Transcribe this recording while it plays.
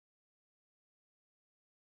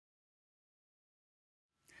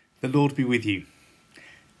The Lord be with you.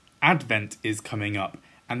 Advent is coming up,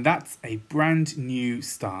 and that's a brand new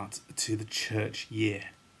start to the church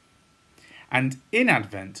year. And in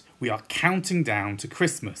Advent, we are counting down to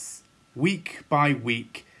Christmas, week by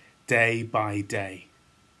week, day by day.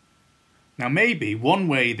 Now, maybe one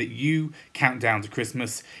way that you count down to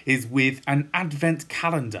Christmas is with an Advent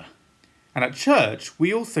calendar. And at church,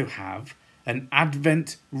 we also have an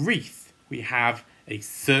Advent wreath. We have a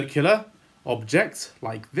circular object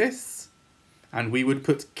like this, and we would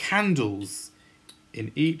put candles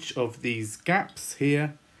in each of these gaps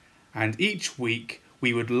here, and each week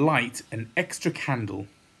we would light an extra candle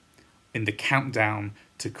in the countdown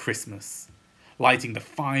to Christmas, lighting the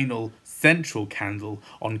final central candle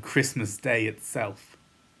on Christmas Day itself.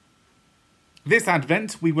 This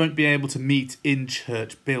Advent we won't be able to meet in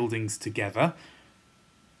church buildings together,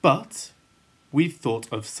 but we've thought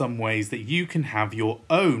of some ways that you can have your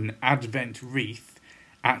own Advent wreath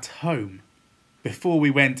at home. Before we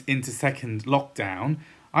went into second lockdown,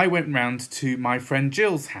 I went round to my friend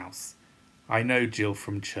Jill's house. I know Jill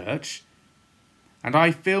from church, and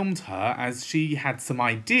I filmed her as she had some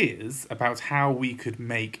ideas about how we could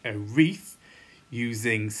make a wreath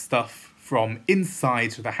using stuff from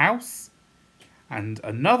inside the house, and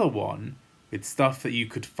another one with stuff that you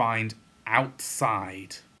could find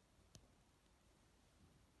outside.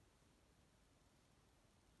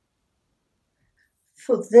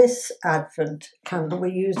 For this Advent candle, we're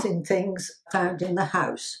using things found in the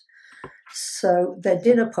house. So they're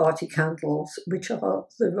dinner party candles, which are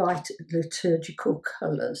the right liturgical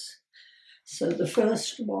colours. So the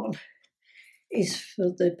first one is for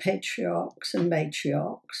the patriarchs and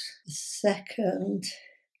matriarchs. The second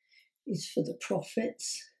is for the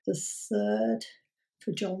prophets. The third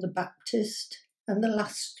for John the Baptist. And the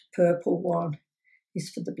last purple one is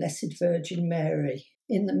for the Blessed Virgin Mary.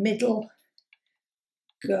 In the middle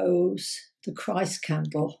goes the Christ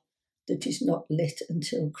candle that is not lit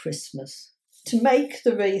until Christmas. To make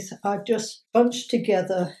the wreath, I've just bunched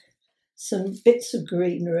together some bits of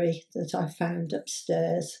greenery that I found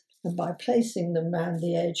upstairs, and by placing them round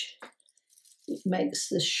the edge, it makes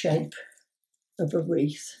the shape of a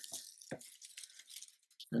wreath.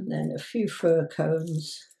 And then a few fir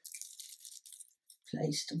cones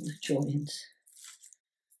placed on the joins.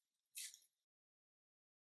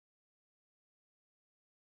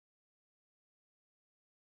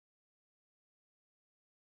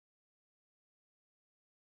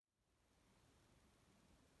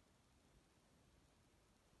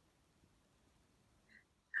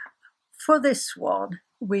 For this one,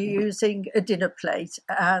 we're using a dinner plate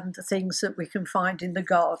and things that we can find in the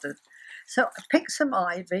garden. So I picked some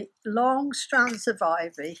ivy, long strands of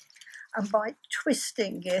ivy, and by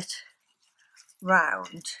twisting it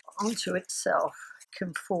round onto itself,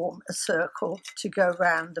 can form a circle to go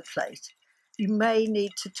round the plate. You may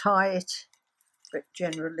need to tie it, but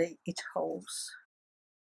generally it holds.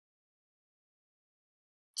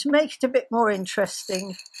 To make it a bit more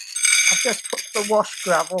interesting, I've just put the wash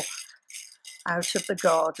gravel out of the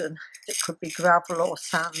garden. It could be gravel or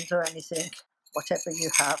sand or anything, whatever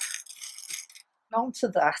you have. And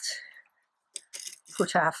onto that,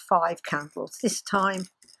 put our 5 candles. This time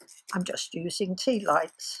I'm just using tea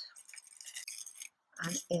lights.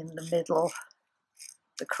 And in the middle,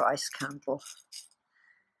 the Christ candle.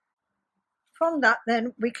 From that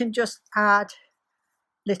then we can just add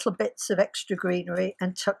little bits of extra greenery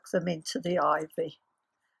and tuck them into the ivy.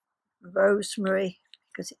 Rosemary,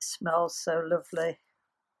 because it smells so lovely.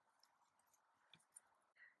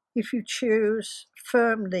 If you choose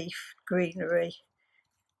firm leaf greenery,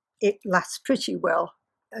 it lasts pretty well,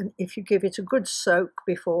 and if you give it a good soak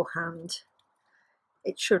beforehand,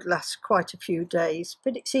 it should last quite a few days,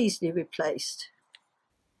 but it's easily replaced.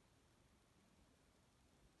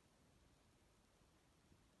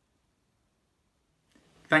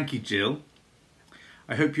 Thank you, Jill.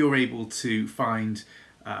 I hope you're able to find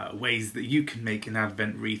ways that you can make an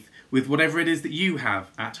Advent wreath with whatever it is that you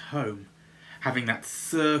have at home. Having that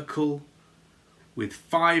circle with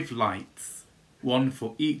 5 lights, one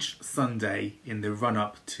for each Sunday in the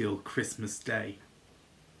run-up till Christmas Day.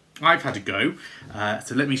 I've had a go,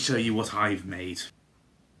 so let me show you what I've made.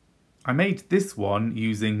 I made this one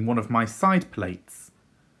using one of my side plates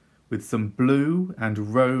with some blue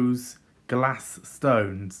and rose glass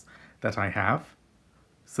stones that I have,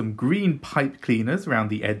 some green pipe cleaners around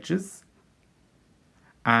the edges,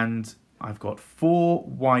 and I've got 4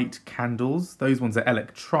 white candles. Those ones are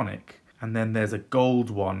electronic, and then there's a gold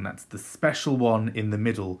one, that's the special one in the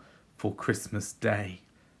middle for Christmas Day.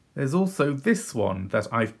 There's also this one that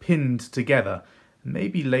I've pinned together.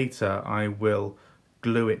 Maybe later I will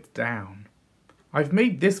glue it down. I've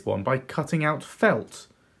made this one by cutting out felt.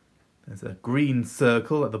 There's a green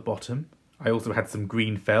circle at the bottom. I also had some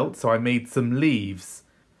green felt, so I made some leaves.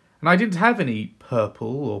 And I didn't have any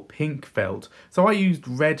purple or pink felt, so I used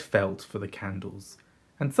red felt for the candles.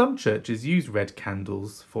 And some churches use red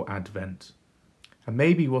candles for Advent. And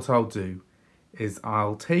maybe what I'll do is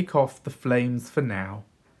I'll take off the flames for now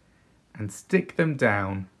and stick them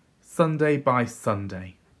down Sunday by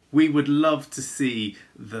Sunday. We would love to see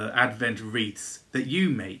the Advent wreaths that you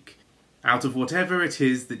make out of whatever it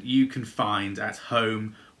is that you can find at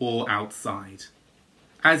home or outside.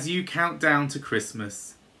 As you count down to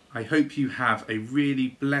Christmas, I hope you have a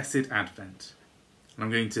really blessed Advent. And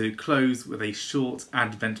I'm going to close with a short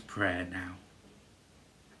Advent prayer now.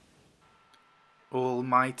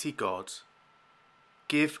 Almighty God,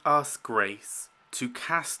 give us grace to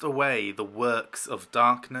cast away the works of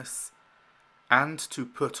darkness and to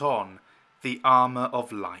put on the armour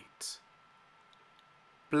of light.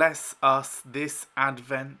 Bless us this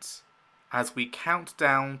Advent as we count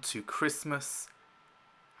down to Christmas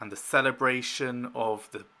and the celebration of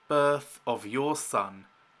the birth of your Son,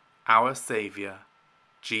 our Saviour,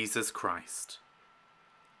 Jesus Christ.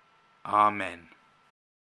 Amen.